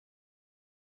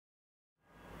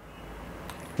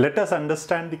Let us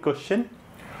understand the question.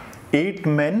 8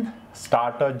 men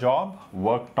start a job,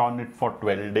 worked on it for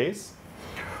 12 days.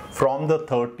 From the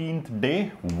 13th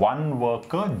day, one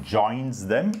worker joins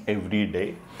them every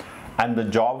day, and the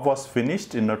job was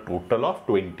finished in a total of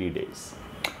 20 days.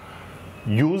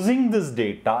 Using this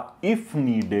data, if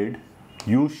needed,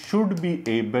 you should be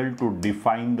able to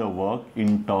define the work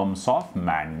in terms of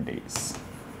man days.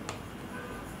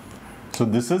 So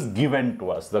this is given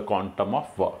to us, the quantum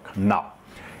of work. Now,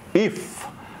 if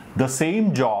the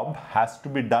same job has to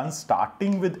be done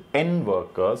starting with n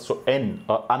workers, so n,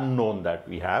 unknown that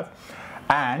we have,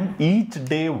 and each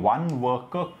day one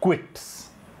worker quits,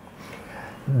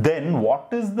 then what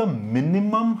is the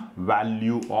minimum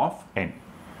value of n?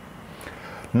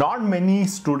 Not many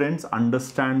students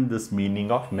understand this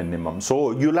meaning of minimum.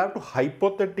 So you'll have to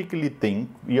hypothetically think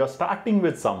you're starting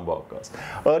with some workers.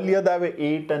 Earlier there were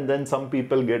 8 and then some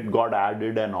people got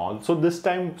added and all. So this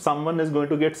time someone is going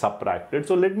to get subtracted.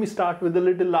 So let me start with a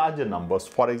little larger numbers.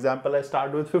 For example, I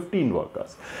start with 15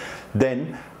 workers.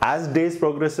 Then as days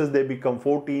progresses, they become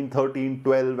 14, 13,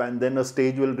 12, and then a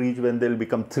stage will reach when they'll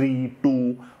become 3,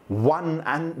 2, 1,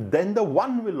 and then the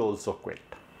 1 will also quit.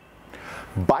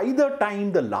 By the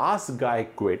time the last guy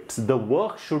quits, the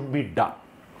work should be done.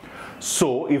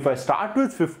 So if I start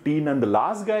with 15 and the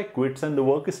last guy quits and the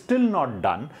work is still not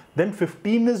done, then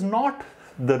 15 is not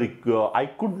I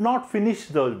could not finish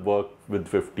the work with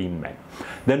 15 men.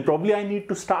 Then probably I need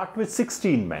to start with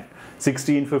 16 men.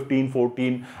 16, 15,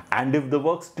 14, and if the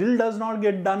work still does not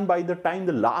get done by the time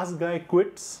the last guy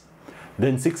quits,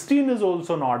 then 16 is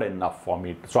also not enough for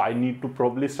me. So I need to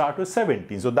probably start with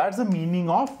 17. So that's the meaning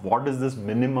of what is this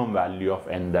minimum value of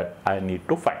n that I need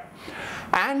to find.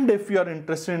 And if you are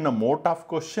interested in a more tough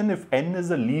question, if n is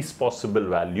the least possible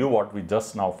value, what we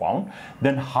just now found,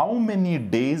 then how many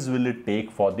days will it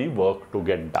take for the work to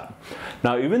get done?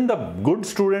 Now, even the good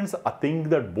students think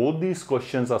that both these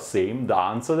questions are same. The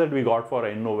answer that we got for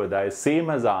n over there is same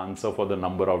as the answer for the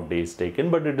number of days taken,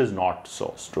 but it is not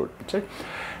so, students. Right?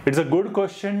 It's a good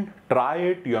question. Try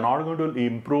it. You're not going to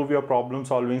improve your problem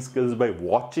solving skills by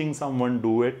watching someone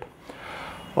do it.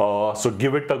 So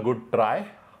give it a good try.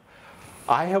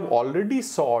 I have already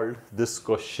solved this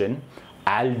question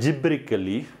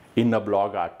algebraically in a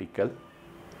blog article,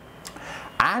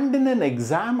 and in an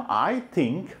exam I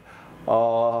think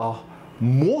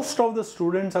most of the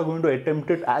students are going to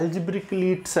attempt it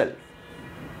algebraically itself,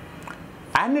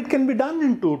 and it can be done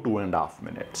in 2.5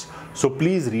 minutes. So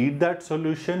please read that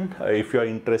solution if you are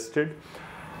interested.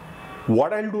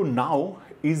 What I'll do now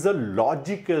is a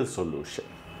logical solution.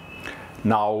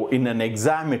 Now, in an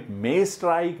exam, it may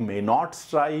strike, may not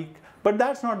strike, but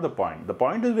that's not the point. The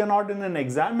point is we are not in an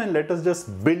exam, and let us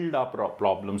just build up our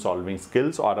problem solving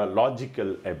skills or a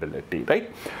logical ability,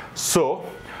 right? So,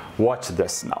 watch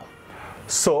this now.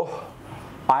 So,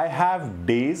 I have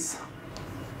days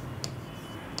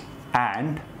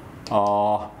and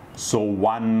so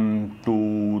 1,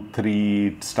 2, 3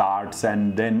 it starts,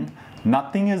 and then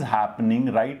nothing is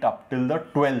happening right up till the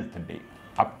 12th day.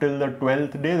 Up till the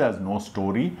 12th day, there's no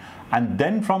story. And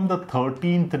then from the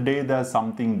 13th day, there's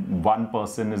something, one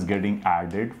person is getting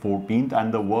added, 14th,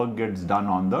 and the work gets done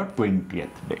on the 20th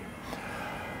day.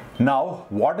 Now,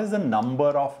 what is the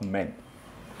number of men?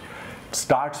 It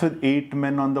starts with 8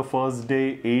 men on the first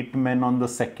day, 8 men on the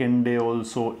second day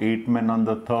also, 8 men on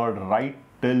the third, right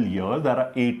till here there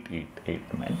are 8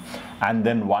 men, and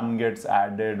then 1 gets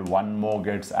added, 1 more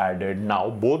gets added. Now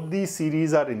both these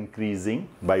series are increasing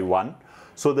by 1,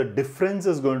 so the difference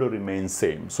is going to remain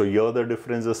same. So here the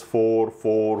difference is 4,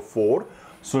 4, 4.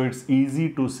 So it's easy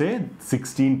to say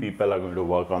 16 people are going to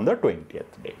work on the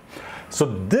 20th day. So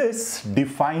this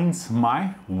defines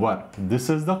my work. This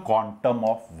is the quantum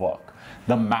of work.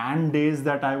 The man days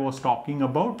that I was talking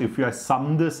about, if I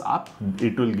sum this up,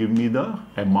 it will give me the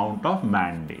amount of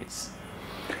man days.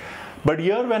 But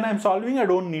here when I'm solving, I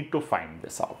don't need to find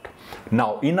this out.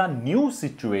 Now in a new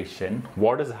situation,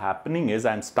 what is happening is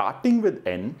I'm starting with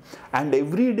n, and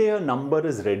every day a number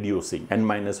is reducing,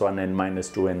 n-1,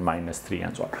 n-2, n-3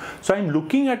 and so on. So I'm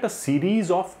looking at a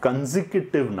series of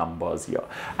consecutive numbers here,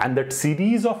 and that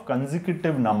series of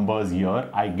consecutive numbers here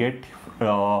I get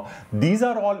these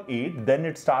are all 8, then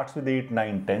it starts with 8,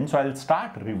 9, 10. So I'll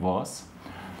start reverse.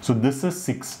 So this is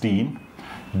 16.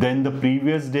 Then the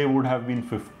previous day would have been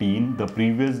 15, the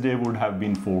previous day would have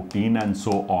been 14, and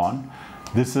so on.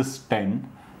 This is 10,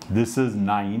 this is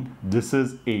 9, this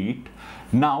is 8.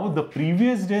 Now the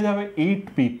previous day there were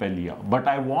 8 people here, but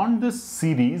I want this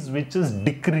series which is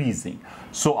decreasing.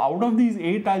 So out of these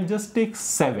 8, I'll just take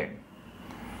 7.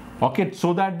 Okay,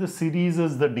 so that the series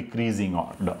is the decreasing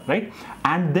order, right?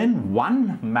 And then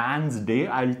 1 man's day,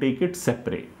 I'll take it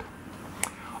separate.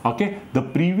 Okay, the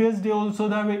previous day also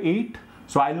there were 8,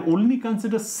 so I'll only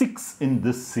consider 6 in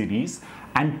this series,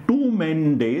 and 2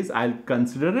 men days I'll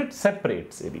consider it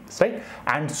separate series, right?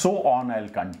 And so on I'll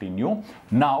continue.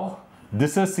 Now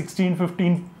this is 16,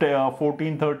 15,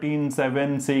 14, 13,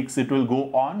 7, 6, it will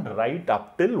go on right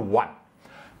up till 1.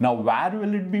 Now where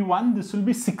will it be 1? This will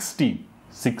be 16.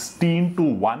 16 to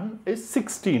 1 is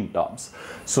 16 terms.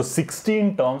 So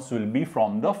 16 terms will be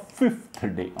from the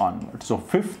 5th day onwards. So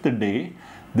 5th day,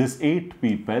 this 8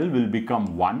 people will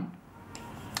become 1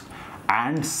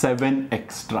 and 7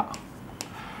 extra.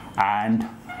 And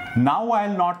now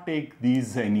I'll not take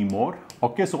these anymore.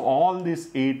 Okay, so all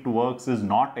this 8 works is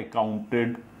not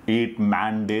accounted, 8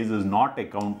 man days is not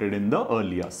accounted in the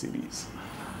earlier series,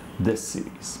 this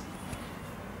series.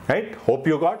 Right? Hope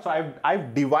you got. So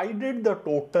I've divided the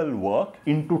total work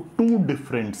into 2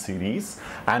 different series.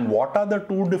 And what are the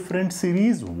 2 different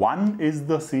series? One is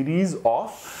the series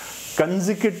of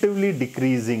consecutively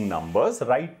decreasing numbers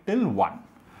right till 1.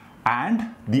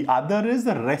 And the other is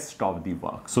the rest of the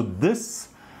work. So this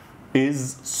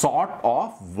is sort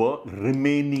of work,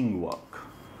 remaining work.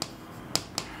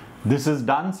 This is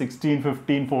done 16,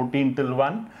 15, 14 till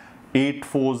 1. 8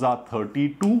 fours are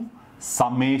 32.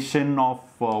 Summation of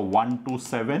 1 to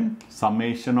 7.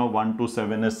 Summation of 1 to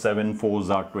 7 is 7 fours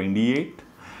are 28.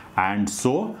 And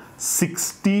so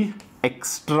 60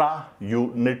 extra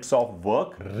units of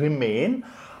work remain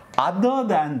other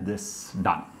than this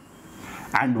done.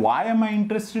 And why am I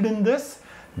interested in this?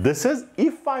 This is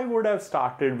if I would have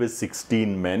started with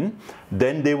 16 men,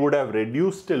 then they would have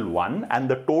reduced till 1 and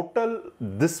the total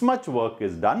this much work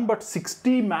is done, but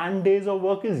 60 man days of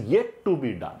work is yet to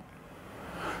be done.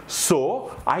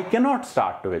 So I cannot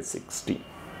start with 60.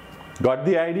 Got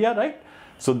the idea, right?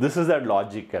 So this is a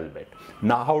logical bit.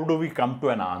 Now how do we come to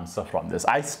an answer from this?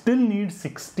 I still need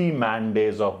 60 man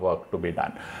days of work to be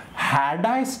done. Had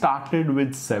I started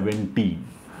with 17,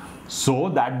 so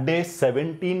that day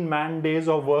 17 man days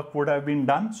of work would have been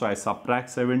done. So I subtract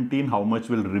 17, how much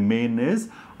will remain is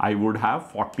I would have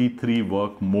 43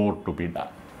 work more to be done.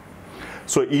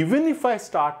 So even if I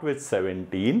start with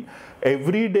 17,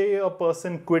 every day a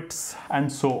person quits and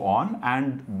so on,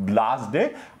 and last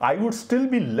day I would still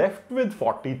be left with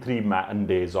 43 man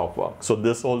days of work. So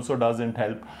this also doesn't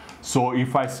help. So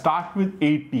if I start with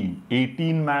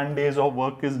 18 man days of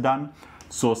work is done.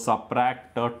 So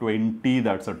subtract 20,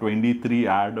 that's a 23,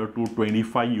 add a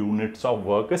 25 units of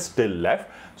work is still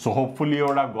left. So hopefully you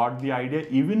would have got the idea.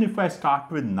 Even if I start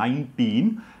with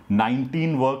 19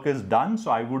 work is done,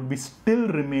 so I would be still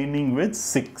remaining with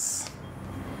 6.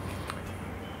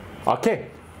 Okay,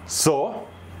 so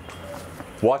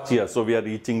watch here. So we are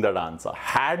reaching that answer.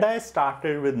 Had I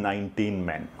started with 19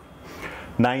 men,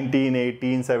 19,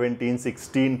 18, 17,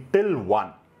 16 till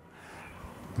 1,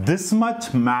 this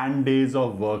much man days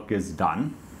of work is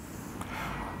done.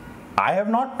 I have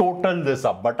not totaled this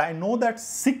up, but I know that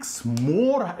 6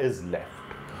 more is left.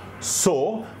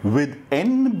 So with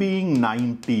n being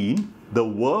 19, the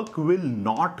work will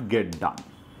not get done.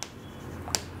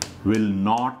 Will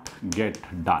not get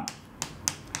done.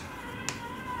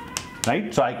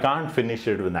 Right? So I can't finish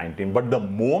it with 19. But the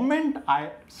moment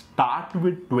I start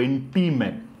with 20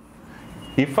 men,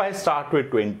 if I start with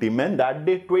 20 men, that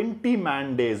day 20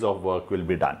 man days of work will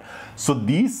be done. So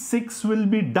these 6 will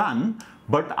be done,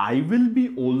 but I will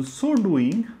be also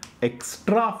doing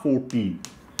extra 14.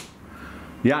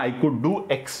 Yeah, I could do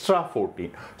extra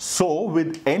 14. So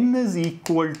with n is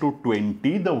equal to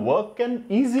 20, the work can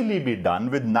easily be done.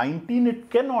 With 19,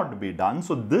 it cannot be done.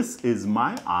 So this is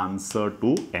my answer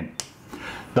to n.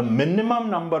 The minimum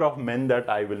number of men that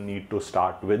I will need to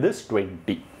start with is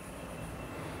 20.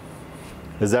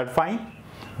 Is that fine?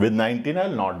 With 19, I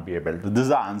will not be able to. This is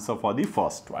the answer for the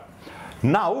first one.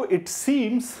 Now, it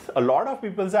seems a lot of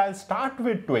people say, I'll start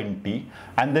with 20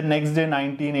 and the next day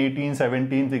 19, 18,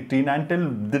 17, 16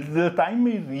 until the time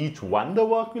we reach 1, the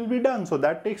work will be done. So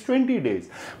that takes 20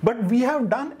 days. But we have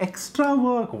done extra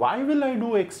work. Why will I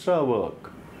do extra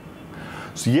work?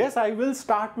 So yes, I will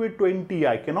start with 20.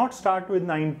 I cannot start with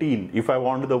 19 if I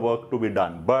want the work to be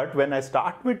done. But when I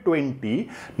start with 20,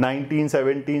 19,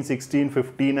 17, 16,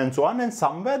 15 and so on, and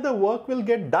somewhere the work will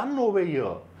get done over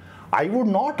here. I would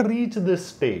not reach this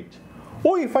stage.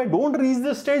 Oh, if I don't reach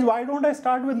this stage, why don't I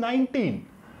start with 19?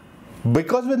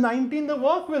 Because with 19, the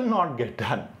work will not get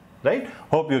done. right?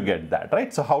 Hope you get that,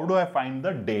 right? So how do I find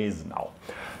the days now?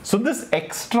 So this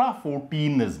extra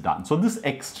 14 is done. So this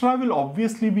extra will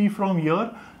obviously be from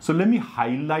here. So let me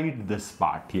highlight this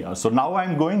part here. So now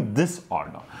I'm going this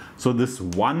order. So this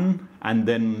 1, and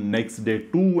then next day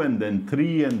 2, and then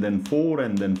 3, and then 4,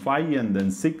 and then 5, and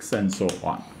then 6, and so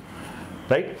on,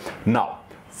 right? Now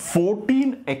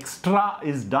 14 extra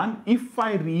is done if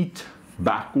I reach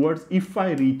backwards, if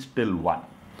I reach till 1.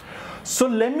 So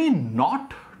let me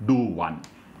not do 1.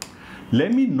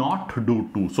 Let me not do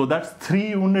 2. So that's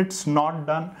 3 units not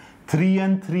done. 3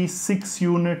 and 3, 6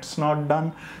 units not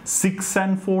done. 6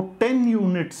 and 4, 10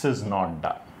 units is not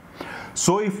done.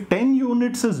 So if 10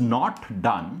 units is not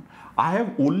done, I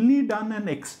have only done an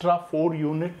extra 4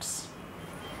 units.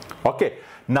 Okay.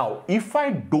 Now, if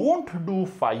I don't do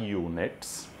 5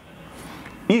 units,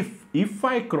 if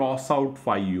I cross out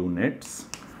 5 units,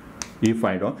 if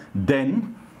I don't,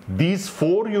 then these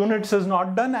 4 units is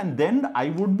not done, and then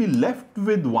I would be left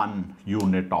with 1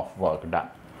 unit of work done.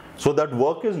 So that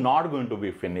work is not going to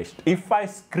be finished if I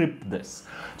script this.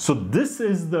 So this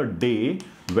is the day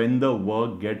when the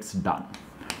work gets done.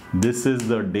 This is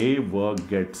the day work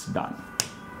gets done.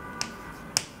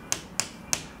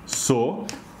 So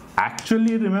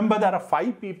actually remember there are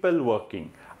 5 people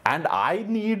working, and I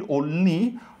need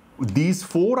only these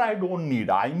 4. I don't need.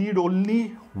 I need only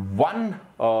 1.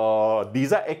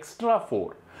 These are extra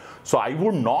 4. So I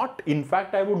would not, in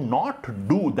fact, I would not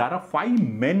do. There are 5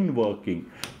 men working,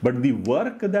 but the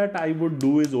work that I would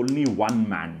do is only 1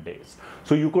 man days.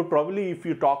 So you could probably, if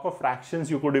you talk of fractions,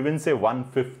 you could even say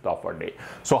 1/5 of a day.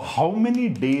 So how many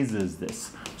days is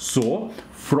this? So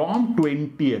from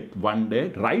 20th, 1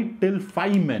 day, right till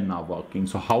 5 men are working.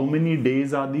 So how many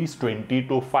days are these? 20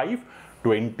 to 5.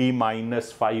 20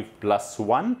 minus 5 plus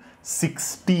 1,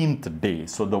 16th day.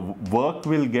 So the work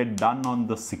will get done on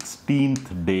the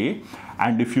 16th day,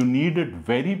 and if you need it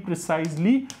very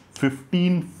precisely,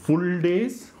 15 full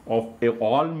days of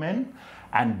all men,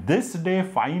 and this day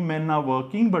 5 men are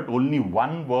working, but only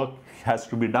 1 work has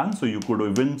to be done. So you could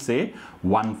even say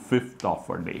 1/5 of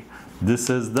a day. This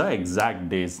is the exact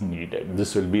days needed.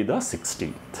 This will be the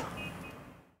 16th.